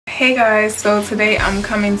Hey guys, so today I'm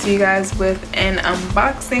coming to you guys with an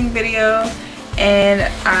unboxing video, and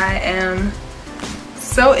I am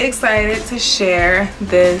so excited to share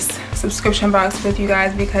this subscription box with you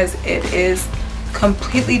guys because it is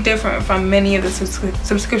completely different from many of the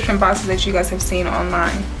subscription boxes that you guys have seen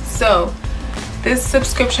online. So this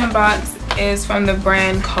subscription box is from the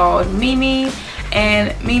brand called Meme,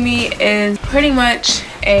 and Meme is pretty much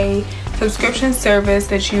a subscription service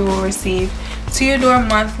that you will receive to your door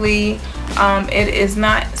monthly. It is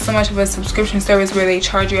not so much of a subscription service where they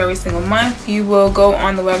charge you every single month. You will go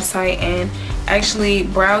on the website and actually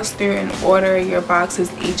browse through and order your boxes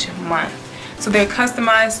each month. So they're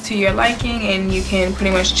customized to your liking, and you can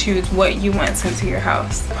pretty much choose what you want sent to your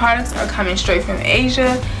house. The products are coming straight from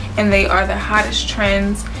Asia, and they are the hottest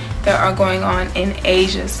trends that are going on in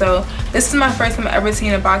Asia. So this is my first time ever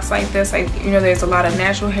seeing a box like this. Like, you know, there's a lot of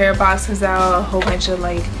natural hair boxes out, a whole bunch of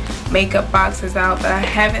like makeup boxes out, but I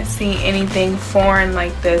haven't seen anything foreign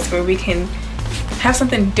like this where we can have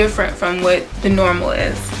something different from what the normal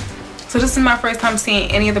is. So this is my first time seeing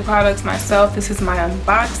any of the products myself. This is my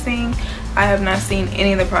unboxing. I have not seen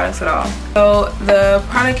any of the products at all. So the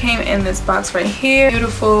product came in this box right here.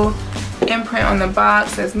 Beautiful imprint on the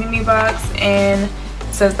box, says MEMEBOX, and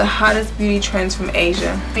it says the hottest beauty trends from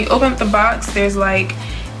Asia. When you open up the box, there's like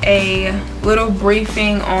a little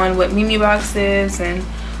briefing on what MEMEBOX is and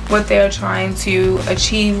what they're trying to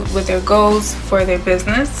achieve with their goals for their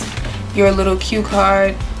business. Your little cue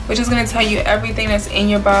card, which is going to tell you everything that's in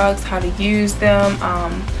your box, how to use them,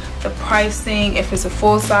 the pricing, if it's a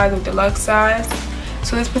full size or deluxe size.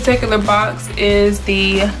 So this particular box is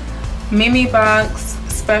the MEMEBOX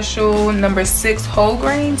Special number 6 whole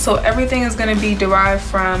grain. So everything is going to be derived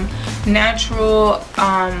from natural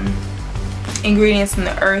ingredients from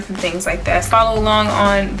the earth and things like that. Follow along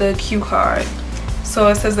on the cue card. So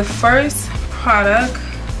it says the first product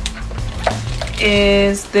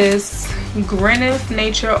is this Greenif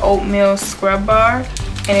Nature Oatmeal Scrub Bar,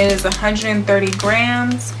 and it is 130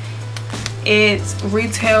 grams. It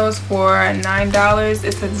retails for $9.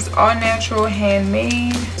 It says it's all natural,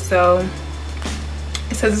 handmade. So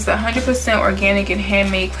it says it's 100% organic and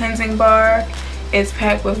handmade cleansing bar. It's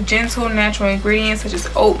packed with gentle natural ingredients such as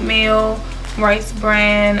oatmeal, rice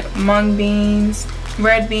bran, mung beans,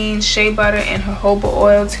 red beans, shea butter, and jojoba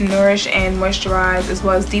oil to nourish and moisturize as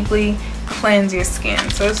well as deeply cleanse your skin.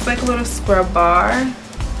 So it's like a little scrub bar.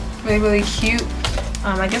 Really cute.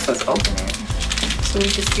 I guess let's open it so we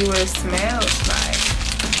can see what it smells like.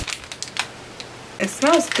 It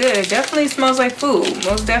smells good. It definitely smells like food.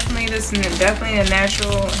 Most definitely this is definitely a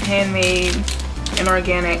natural, handmade, and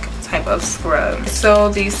organic type of scrub. So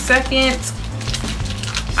the second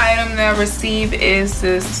item that I received is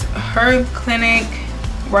this Herb Clinic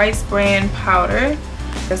rice bran powder.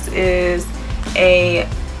 This is a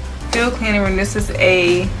field cleaner, and this is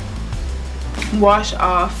a wash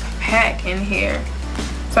off pack in here.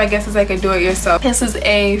 So I guess it's like a do-it-yourself. This is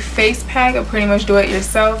a face pack, or pretty much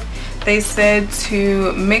do-it-yourself. They said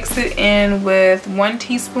to mix it in with 1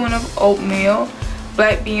 teaspoon of oatmeal,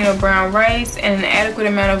 black bean or brown rice, and an adequate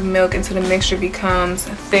amount of milk until the mixture becomes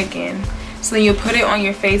thickened. So then you put it on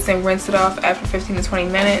your face and rinse it off after 15 to 20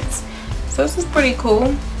 minutes. So this is pretty cool.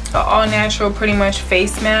 An all natural pretty much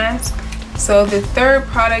face mask. So the third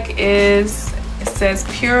product is, it says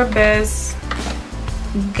Pure Best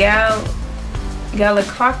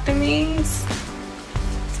Galactomies,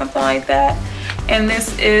 something like that. And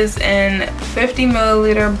this is in 50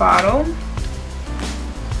 milliliter bottle.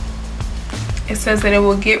 It says that it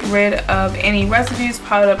will get rid of any residues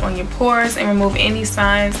piled up on your pores and remove any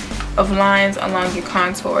signs of lines along your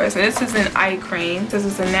contours. And this is an eye cream. This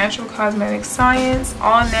is a natural cosmetic science,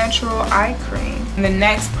 all natural eye cream. And the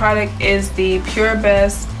next product is the Pure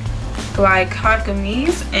Best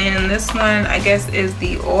Glycocamies, and this one I guess is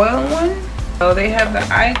the oil one. So they have the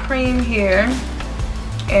eye cream here,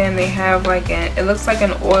 and they have like it looks like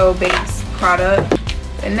an oil based product.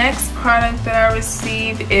 The next product that I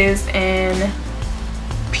received is an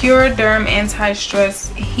Pure Derm Anti-Stress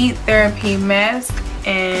Heat Therapy Mask,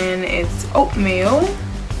 and it's oatmeal.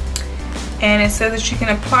 And it says that you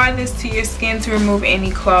can apply this to your skin to remove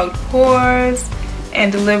any clogged pores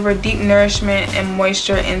and deliver deep nourishment and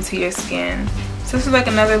moisture into your skin. So this is like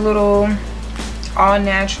another little all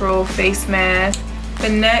natural face mask. The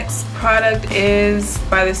next product is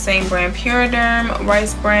by the same brand, Pure Derm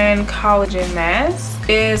Rice Bran Collagen Mask.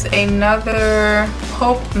 Is another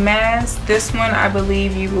pulp mask. This one I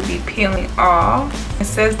believe you will be peeling off. It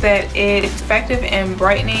says that it's effective in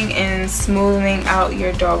brightening and smoothing out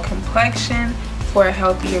your dull complexion for a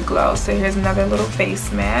healthier glow. So here's another little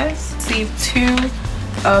face mask. Received 2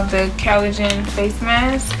 of the collagen face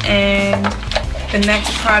mask, and the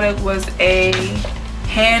next product was a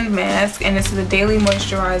hand mask, and this is a daily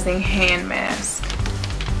moisturizing hand mask.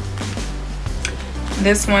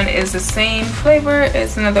 This one is the same flavor.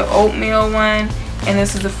 It's another oatmeal one, and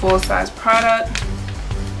this is a full-size product.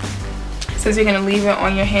 It says you're going to leave it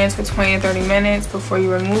on your hands for 20 to 30 minutes before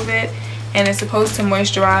you remove it, and it's supposed to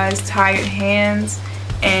moisturize tired hands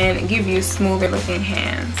and give you smoother looking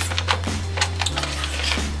hands.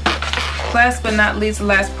 Last but not least, the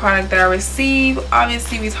last product that I received,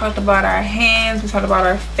 obviously we talked about our hands, we talked about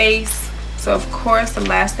our face, so of course the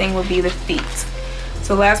last thing will be the feet.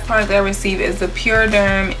 So the last product that I received is the Pure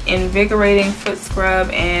Derm Invigorating Foot Scrub,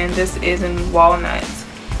 and this is in walnuts.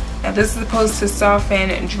 Now this is supposed to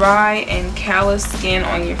soften dry and callous skin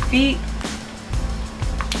on your feet.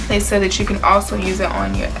 They said that you can also use it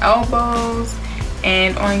on your elbows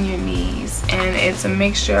and on your knees, and it's a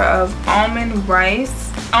mixture of almond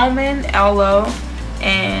aloe,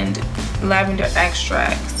 and lavender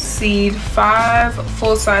extract. Seed 5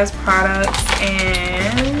 full-size products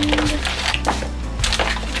and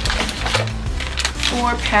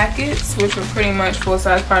 4 packets, which were pretty much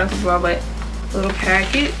full-size products as well, but little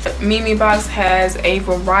packet. MEMEBOX has a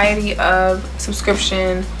variety of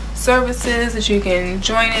subscription services that you can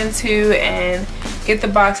join into and get the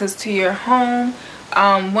boxes to your home.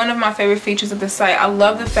 One of my favorite features of the site, I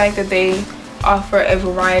love the fact that they offer a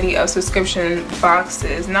variety of subscription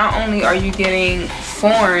boxes. Not only are you getting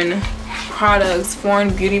foreign products,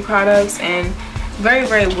 foreign beauty products, and very,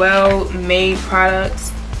 very well made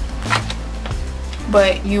products,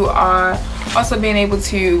 but you are also being able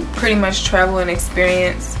to pretty much travel and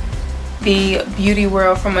experience the beauty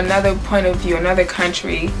world from another point of view, another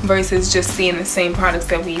country, versus just seeing the same products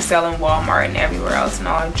that we sell in Walmart and everywhere else in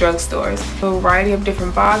all our drugstores. A variety of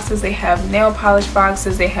different boxes. They have nail polish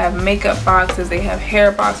boxes, they have makeup boxes, they have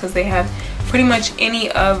hair boxes, they have pretty much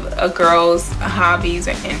any of a girl's hobbies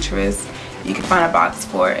or interests. You can find a box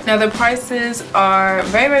for it. Now the prices are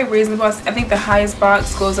very, very reasonable. I think the highest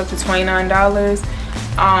box goes up to $29.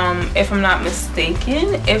 If I'm not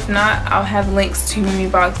mistaken. If not, I'll have links to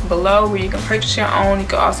MEMEBOX below where you can purchase your own. You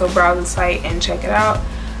can also browse the site and check it out.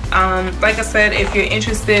 Like I said, if you're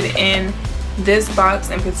interested in this box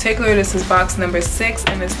in particular, this is box number 6,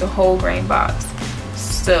 and it's the whole grain box.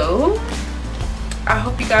 So I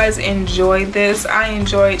hope you guys enjoyed this. I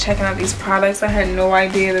enjoyed checking out these products. I had no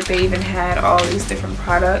idea that they even had all these different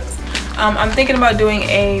products. I'm thinking about doing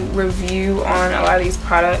a review on a lot of these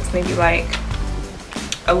products, maybe like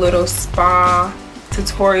a little spa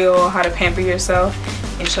tutorial, how to pamper yourself,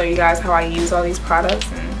 and show you guys how I use all these products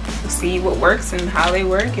and see what works and how they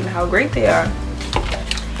work and how great they are.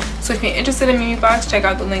 So if you're interested in MEMEBOX, check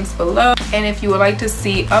out the links below. And if you would like to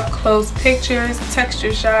see up close pictures,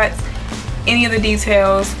 texture shots, any of the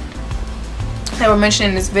details that were mentioned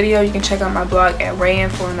in this video, you can check out my blog at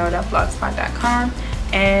rayanforno.blogspot.com.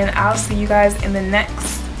 And I'll see you guys in the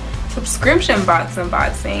next subscription box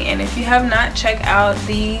unboxing. And if you have not, check out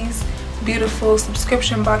these beautiful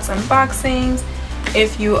subscription box unboxings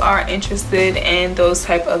if you are interested in those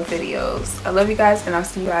type of videos. I love you guys, and I'll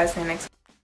see you guys in the next